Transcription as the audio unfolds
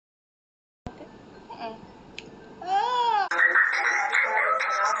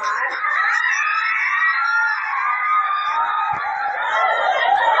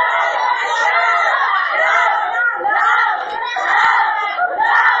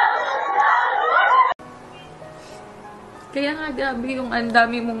Kaya nga grabe yung ang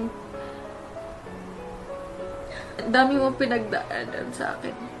dami mong pinagdaanan sa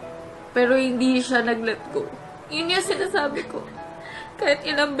akin. Pero hindi siya nag-let go. Yun yung sinasabi ko. Kahit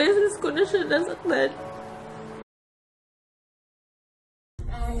ilang beses ko na siya nasaktan.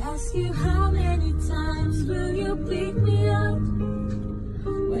 I ask you how many times will you pick me up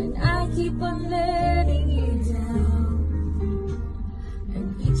when I keep on letting you down,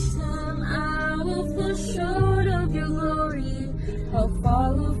 and each time I will fall short of your glory. How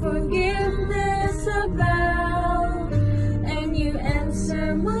far will forgiveness abound? And you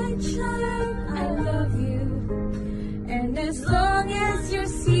answer, my child, I love you. And as long as you're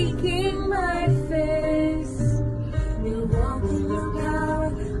seeking my face, you'll walk in the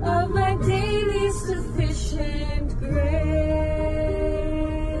power of my daily sufficient grace.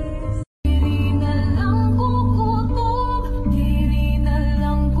 Diri na lang kukutob, diri na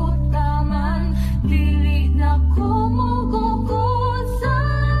lang kutaman, dili na ko magukod sa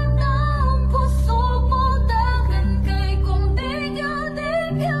taong puso mo, dagan kay kong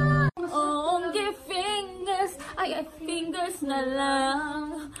diga-diga. Oh, give fingers, ay fingers na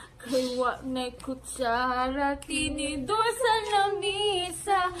lang. Kay wak na kutsara, tinidor sa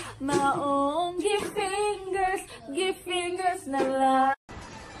lamisa. Maong give fingers na lang.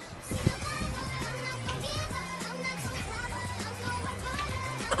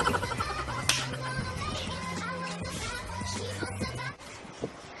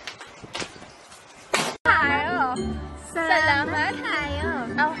 Salamat kayo.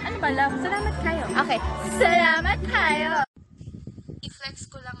 Oh, ano ba, love? Salamat kayo. Okay, salamat kayo. I-flex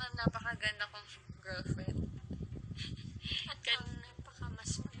ko lang ang napakaganda kong girlfriend. At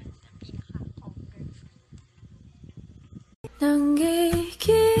napakamas maganda pinaka-kong girlfriend.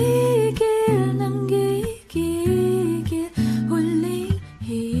 Nanggigil, huling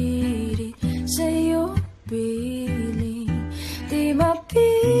hirit sa'yo piling. Di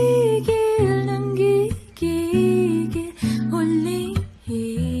mapigil, nanggigil, huling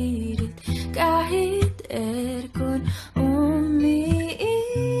hirit kahit aircon umiinit.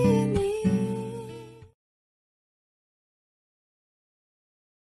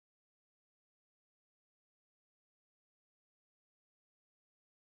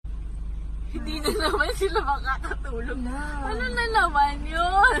 Hindi na naman sila makakatulog. Ano na naman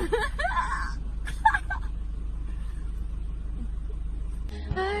yun?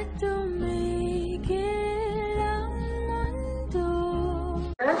 At tumigil ang mundo.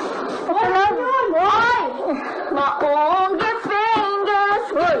 Maong give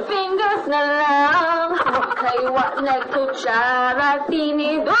fingers na lang. Kay wak na kutsara,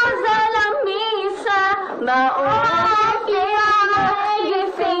 tinidor sa lamisa. Maong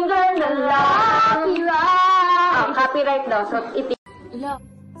give finger na lang. Copyright daw, so Love.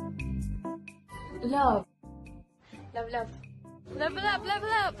 Love. Love, love. Level up,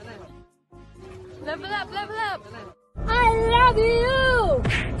 level up. Level up, level up. I love you!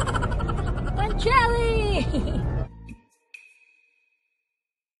 Panchali!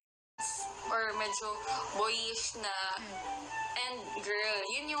 Or medyo boyish na. And girl,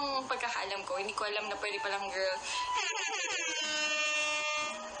 yun yung pagkakaalam ko. Hindi ko alam na pwede palang girl.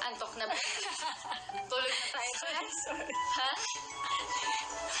 Antok na ba? Tulog na tayo. Sorry. Ha?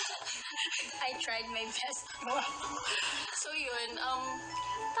 I tried my best. So yun,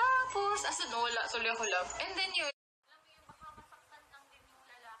 tapos, asa no, wala, tuloy ako love. And then yun,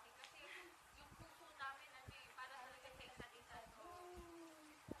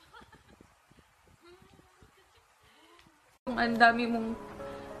 ang dami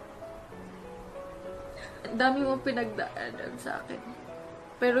mong pinagdaanan sa akin.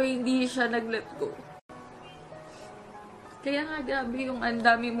 Pero hindi siya nag-let go. Kaya nga grabe yung ang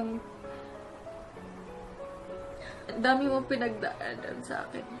dami mong pinagdaanan sa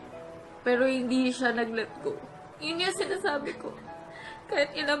akin. Pero hindi siya nag-let go. Yun yung sinasabi ko.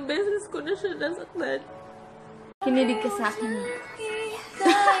 Kahit ilang beses ko na siya nasaktan. Kinilig ka sa akin.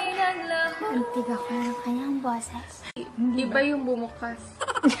 Itig ako ng kanyang boses. Iba yung bumukas.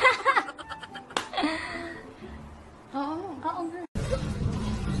 Oo. Oo nga.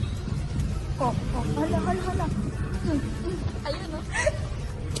 Hala. Ayun o.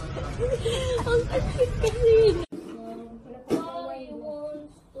 Ang sakit kasi.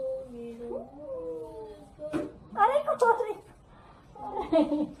 Aray ko, sorry.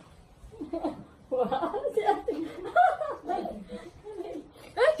 Wow, si ate.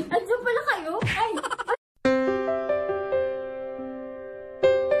 Ay, andyan pala kayo? Ay,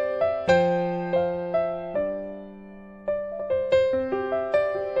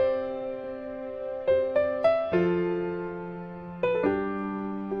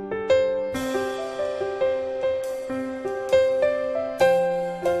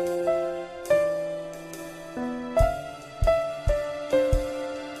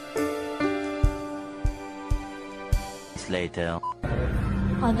 later.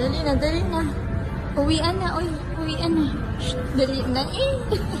 Oh, dali na, dali na. Uwian na, uy. Uwian na. Shh, dali na eh.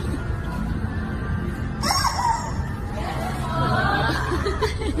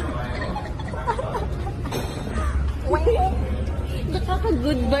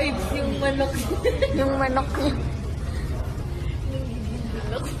 Nakaka-good vibes yung manok. Yung manok niya.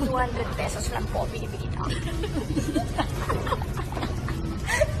 200 pesos lang po, binibigay na.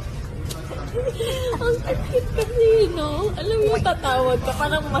 Ang cute kasi, no? Alam mo, tatawag ka,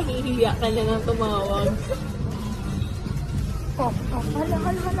 parang mahihiya ka na ng tumawag.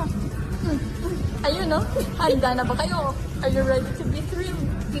 Hala. Ayun, no? Handa na ba kayo? Are you ready to be thrilled?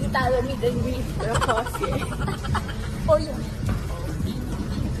 TeamTarah meet and greet for a coffee. Oh, yun.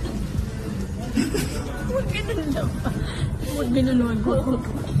 Huwag ganun lang pa. Huwag ganun ko.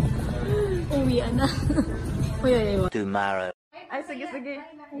 Uwian na. Uy. Tomorrow. Ay, sige.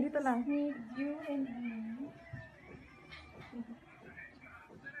 Dito lang. You and me.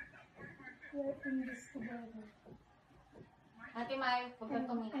 We're in this together. Ate Mai, huwag kang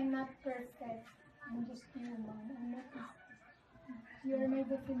tumingin. I'm not perfect. I'm just human. I'm not perfect. You're my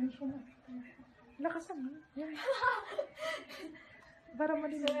definition of perfect. Lakasan mo. Para So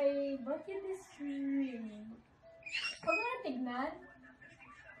malinis. I bought you this ring. Huwag mo na tignan.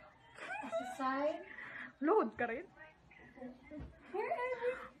 As a sign. Load ka rin.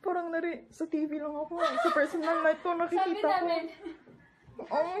 Wherever. Parang sa TV lang ako. Sa personal na ito, Sabi nakikita ko. namin.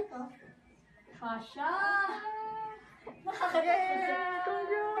 Oh, Kasha! Nakakatawa siya.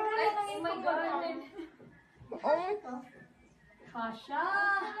 kuya. Ay, oh my God. Oh, Kasha!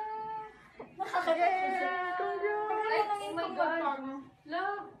 Nakakatawa siya. kuya. Ay, oh my God.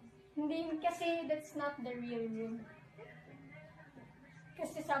 Love. Hindi, kasi that's not the real room.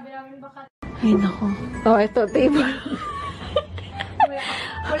 Kasi sabi namin baka Ay, nako. Oh, ito, table.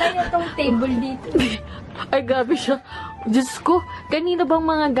 wala na tong table dito. Ay, gabi siya. Diyos ko, kanina bang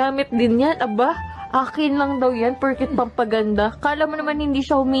mga gamit din yan? Aba, akin lang daw yan, porket pampaganda. Kala mo naman hindi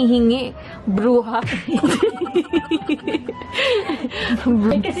siya humihingi. Bruha.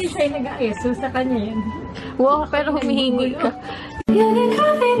 Kasi siya yung nag-aeso sa kanya yan. Wow, pero humihingi ka. You're the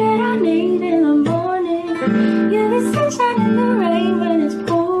coffee that I need in the morning. You're the sunshine in the rain when it's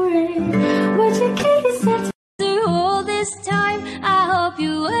pouring. What you keep is such through all this time. I hope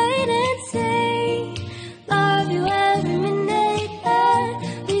you wait and say, love you every minute that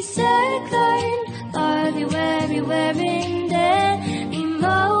we second. Love you everywhere in every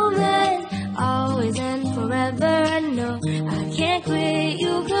moment. Always and forever. I know I can't quit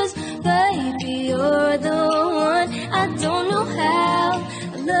you, 'cause baby, you're the one. I don't know how.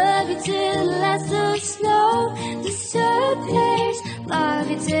 I love you till the last of snow disappears. Love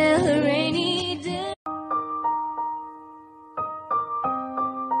you till the rainy day.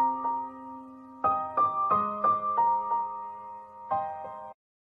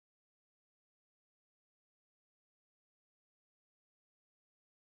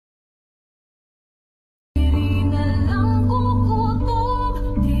 Di na lang kukutob,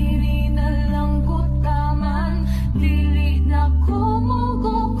 di na lang kutaman, dili na ko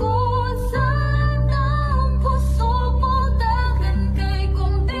magukod sa taong puso ko. Dagan kay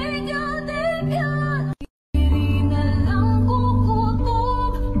kung di ka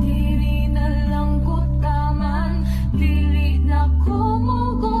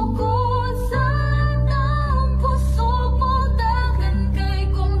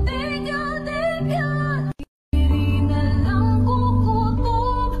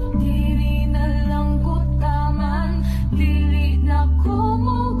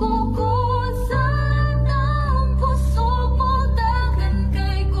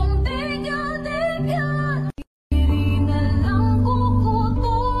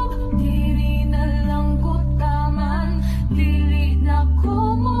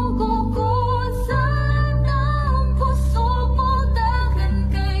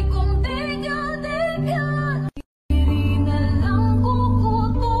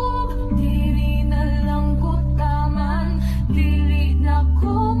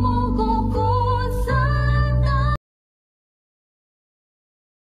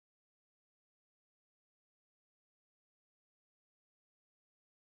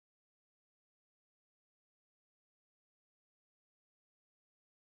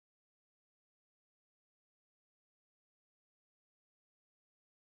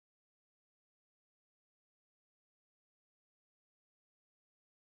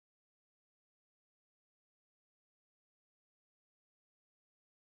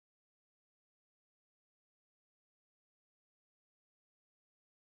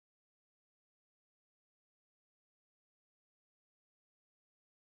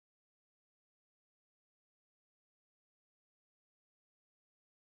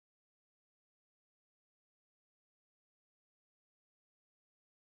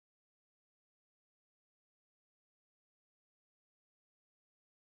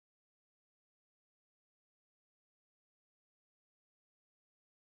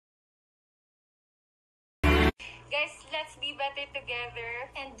Guys, let's be better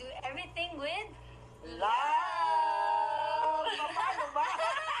together. And do everything with Love! Paano ba?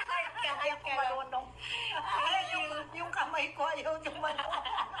 Ayaw ko marunong. Yung kamay ko, ayaw yung marunong.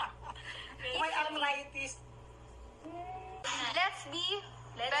 May arthritis. Let's be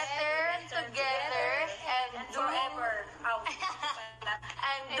better together and do Forever. Out.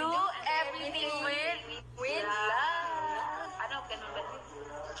 and do everything with